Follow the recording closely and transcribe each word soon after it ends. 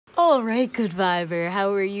Alright, good viber,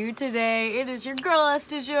 how are you today? It is your girl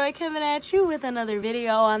Esther Joy coming at you with another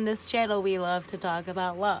video. On this channel we love to talk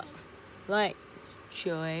about love, light,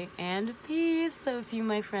 joy, and peace. So if you,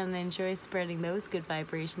 my friend, enjoy spreading those good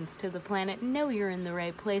vibrations to the planet, know you're in the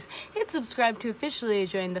right place. Hit subscribe to officially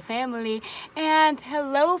join the family. And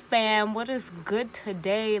hello fam, what is good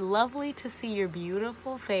today? Lovely to see your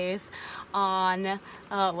beautiful face on,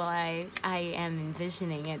 I am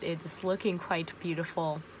envisioning it. It's looking quite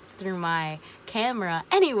beautiful through my camera.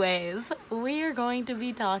 Anyways, we are going to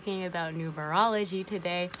be talking about numerology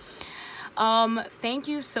today. Thank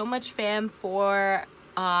you so much, fam, for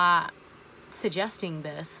suggesting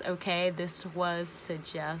this. Okay, this was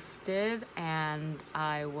suggested, and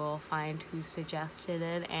I will find who suggested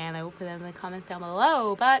it, and I will put it in the comments down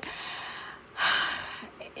below. But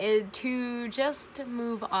to just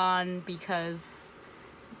move on, because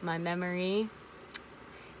my memory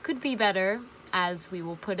could be better, as we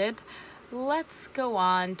will put it, let's go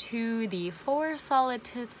on to the 4 solid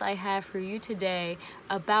tips I have for you today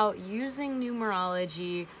about using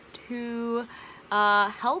numerology to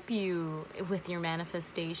help you with your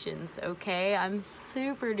manifestations. Okay, I'm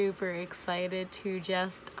super duper excited to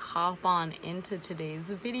just hop on into today's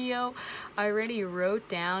video. I already wrote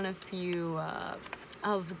down a few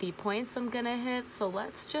of the points I'm gonna hit, so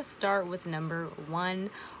let's just start with number 1,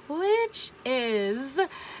 which is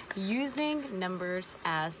using numbers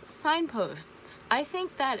as signposts. I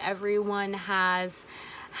think that everyone has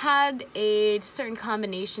had a certain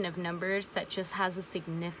combination of numbers that just has a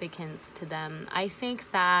significance to them. I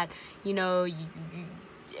think that, you know,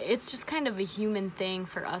 it's just kind of a human thing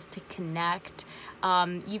for us to connect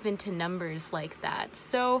even to numbers like that.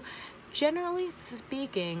 So generally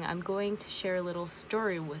speaking, I'm going to share a little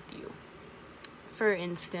story with you. For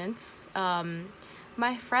instance,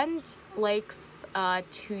 my friend likes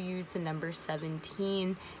to use the number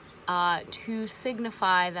 17 to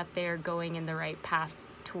signify that they're going in the right path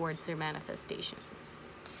towards their manifestations.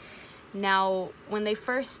 Now, when they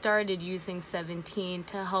first started using 17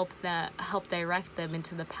 to help direct them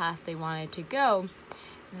into the path they wanted to go,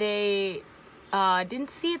 they didn't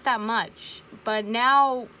see it that much, but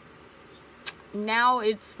now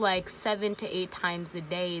it's like 7 to 8 times a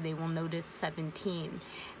day they will notice 17,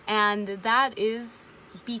 and that is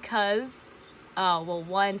because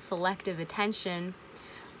one, selective attention,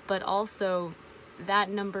 but also that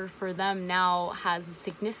number for them now has a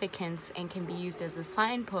significance and can be used as a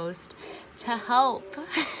signpost to help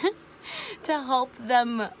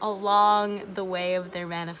them along the way of their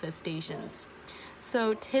manifestations.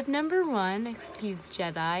 So tip number 1, excuse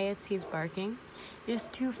Jedi as he's barking, is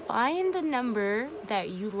to find a number that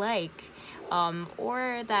you like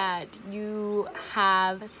or that you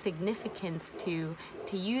have significance to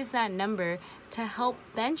use that number to help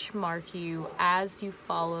benchmark you as you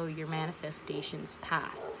follow your manifestations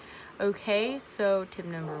path. Okay, so tip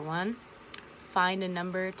number 1, find a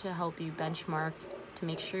number to help you benchmark to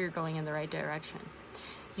make sure you're going in the right direction.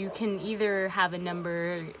 You can either have a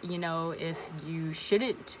number, you know, if you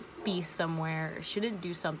shouldn't be somewhere or shouldn't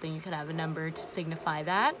do something, you could have a number to signify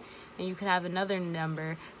that, and you could have another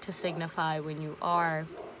number to signify when you are,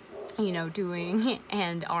 you know, doing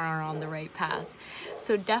and are on the right path.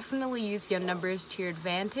 So definitely use your numbers to your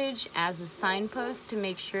advantage as a signpost to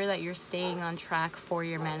make sure that you're staying on track for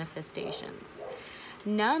your manifestations.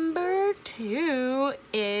 Number 2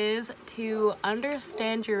 is to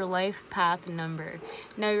understand your life path number.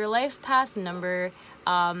 Now, your life path number,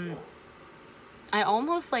 I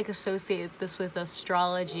almost like associate this with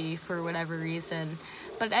astrology for whatever reason.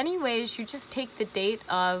 But anyways, you just take the date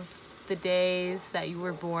of the days that you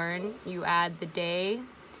were born, you add the day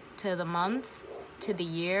to the month to the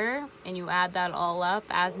year, and you add that all up.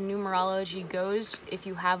 As numerology goes, if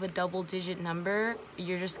you have a double-digit number,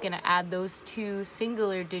 you're just going to add those 2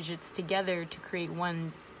 singular digits together to create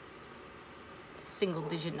one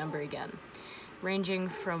single-digit number again, ranging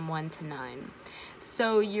from 1 to 9.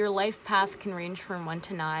 So your life path can range from 1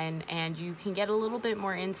 to 9, and you can get a little bit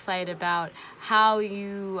more insight about how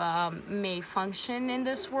you may function in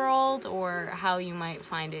this world, or how you might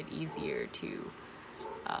find it easier to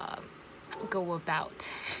go about.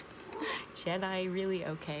 Jedi, really?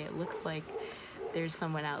 Okay, it looks like there's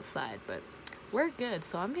someone outside, but we're good,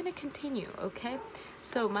 so I'm gonna continue. Okay,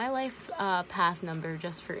 so my life path number,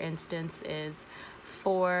 just for instance, is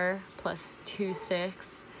 4 plus 2,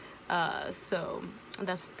 6. So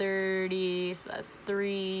that's 30, so that's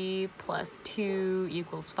 3 plus 2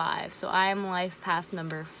 equals 5. So I'm life path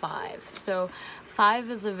number 5. So 5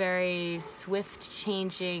 is a very swift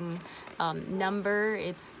changing number.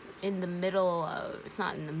 It's in the middle of, it's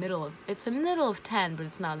not in the middle of, it's in the middle of 10, but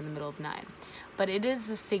it's not in the middle of 9. but it is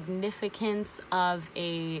the significance of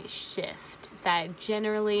a shift that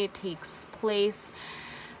generally takes place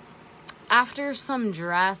after some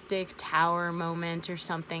drastic tower moment or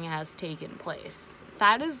something has taken place.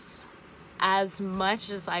 That is as much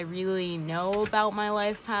as I really know about my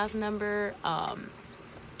life path number.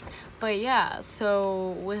 But yeah,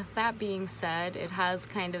 so with that being said, it has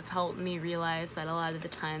kind of helped me realize that a lot of the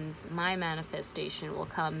times my manifestation will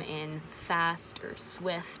come in fast or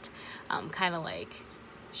swift, kind of like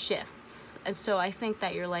shifts. And so I think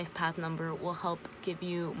that your life path number will help give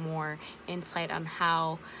you more insight on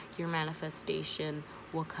how your manifestation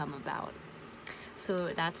will come about.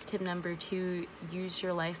 So that's tip number 2. Use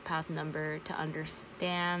your life path number to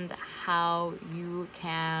understand how you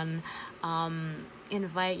can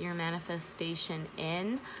invite your manifestation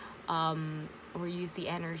in, or use the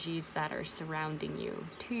energies that are surrounding you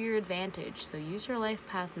to your advantage. So use your life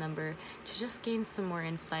path number to just gain some more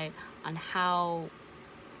insight on how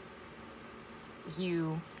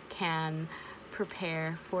you can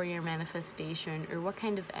prepare for your manifestation, or what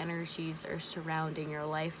kind of energies are surrounding your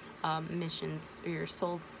life missions, or your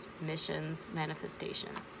soul's missions manifestation.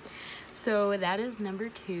 So that is number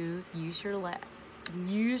 2. Use your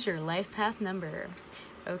life path number.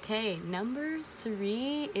 Okay, number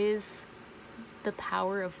 3 is the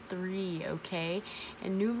power of 3. Okay,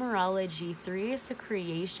 in numerology, 3 is a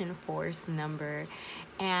creation force number,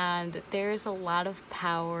 and there's a lot of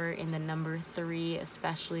power in the number 3,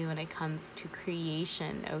 especially when it comes to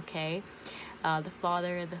creation. Okay, the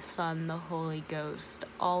Father, the Son, the Holy Ghost,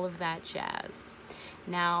 all of that jazz.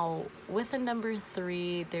 Now, with a number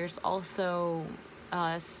 3, there's also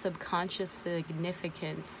subconscious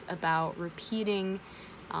significance about repeating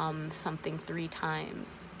something 3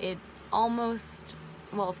 times. It almost,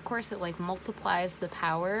 well, of course, it like multiplies the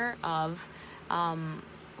power of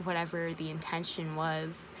whatever the intention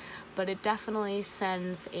was, but it definitely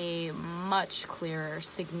sends a much clearer,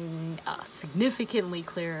 significantly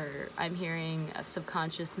clearer, I'm hearing a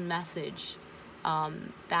subconscious message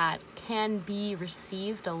that can be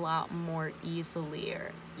received a lot more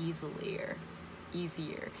easier.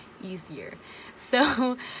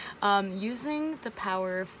 So using the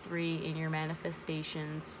power of 3 in your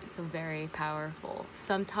manifestations is very powerful.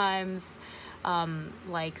 Sometimes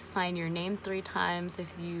like sign your name 3 times if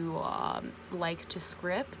you like to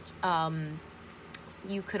script.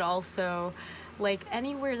 You could also, like,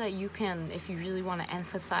 anywhere that you can, if you really want to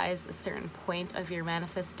emphasize a certain point of your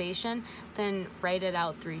manifestation, then write it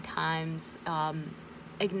out 3 times.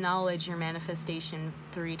 Acknowledge your manifestation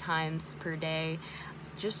 3 times per day.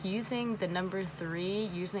 Just using the number 3,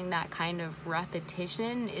 using that kind of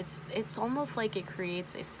repetition, it's almost like it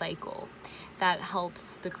creates a cycle that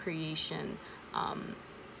helps the creation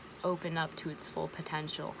open up to its full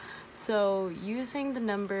potential. So using the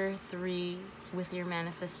number 3 with your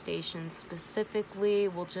manifestation specifically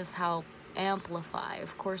will just help amplify.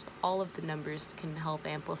 Of course, all of the numbers can help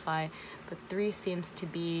amplify, but 3 seems to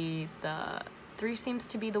be the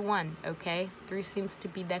one, okay? 3 seems to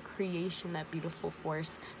be that creation, that beautiful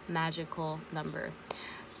force, magical number.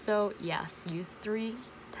 So yes, use 3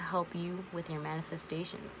 to help you with your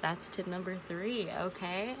manifestations. That's tip number 3,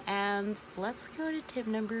 okay? And let's go to tip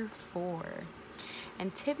number 4.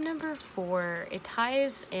 And tip number 4, it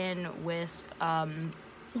ties in with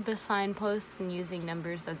the signposts and using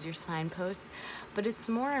numbers as your signposts, but it's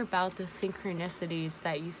more about the synchronicities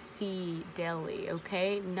that you see daily,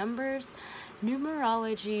 okay?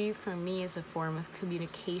 Numerology for me is a form of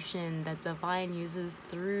communication that divine uses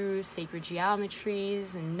through sacred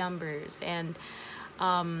geometries and numbers. And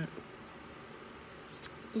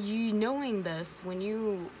you knowing this, when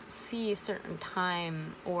you see a certain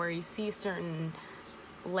time or you see a certain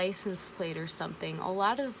license plate or something, a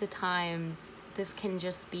lot of the times this can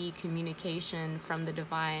just be communication from the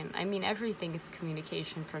divine. I mean, everything is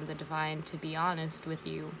communication from the divine, to be honest with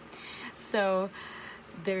you. So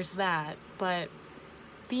there's that. But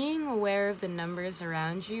being aware of the numbers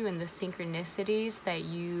around you and the synchronicities that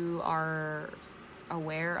you are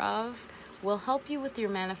aware of will help you with your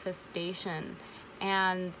manifestation.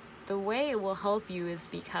 And the way it will help you is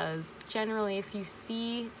because generally if you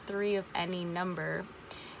see 3 of any number,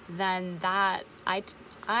 then that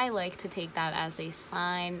I like to take that as a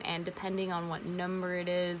sign, and depending on what number it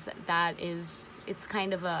is, it's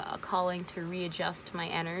kind of a calling to readjust my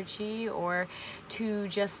energy or to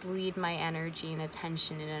just lead my energy and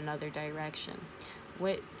attention in another direction.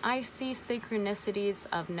 What I see synchronicities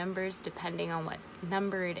of numbers, depending on what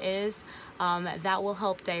number it is, that will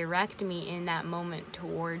help direct me in that moment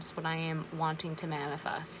towards what I am wanting to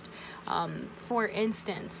manifest. For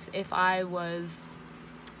instance, if I was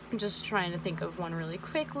I'm just trying to think of one really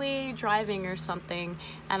quickly, driving or something,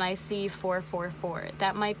 and I see 444.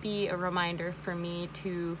 That might be a reminder for me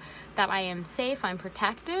that I am safe, I'm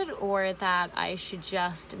protected, or that I should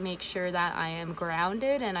just make sure that I am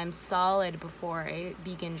grounded and I'm solid before I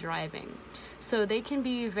begin driving. So they can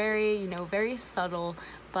be very, very subtle,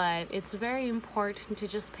 but it's very important to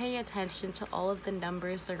just pay attention to all of the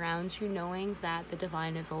numbers around you, knowing that the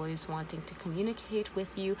divine is always wanting to communicate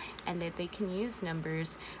with you and that they can use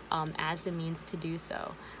numbers as a means to do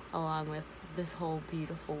so, along with this whole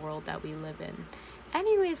beautiful world that we live in.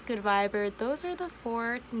 Anyways, good viber, those are the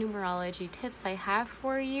 4 numerology tips I have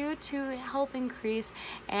for you to help increase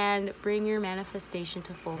and bring your manifestation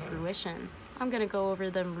to full fruition. I'm gonna go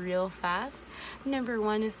over them real fast. Number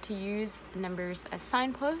 1 is to use numbers as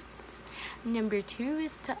signposts. Number 2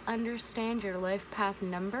 is to understand your life path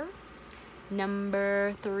number.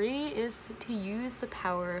 Number 3 is to use the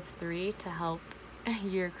power of 3 to help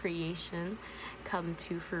your creation come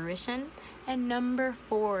to fruition. And number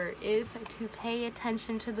 4 is to pay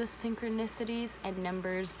attention to the synchronicities and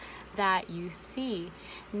numbers that you see.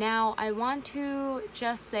 Now, I want to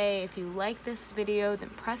just say, if you like this video, then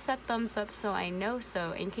press that thumbs up so I know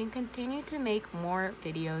so, and can continue to make more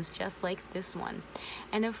videos just like this one.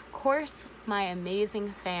 And of course, my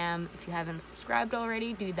amazing fam, if you haven't subscribed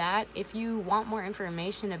already, do that. If you want more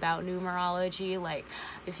information about numerology, like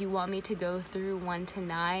if you want me to go through 1 to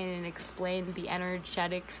 9 and explain the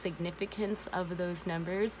energetic significance of those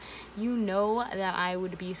numbers, you know that I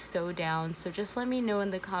would be so down. So just let me know in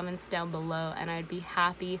the comments down below, and I'd be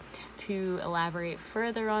happy to elaborate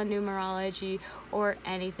further on numerology or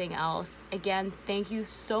anything else. Again, thank you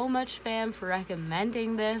so much, fam, for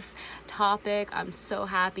recommending this topic. I'm so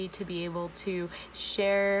happy to be able to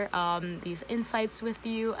share these insights with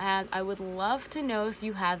you, and I would love to know if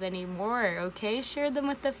you have any more. Okay, share them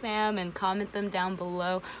with the fam and comment them down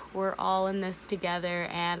below. We're all in this together,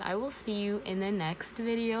 and I will see you in the next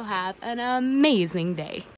video. Have an amazing day.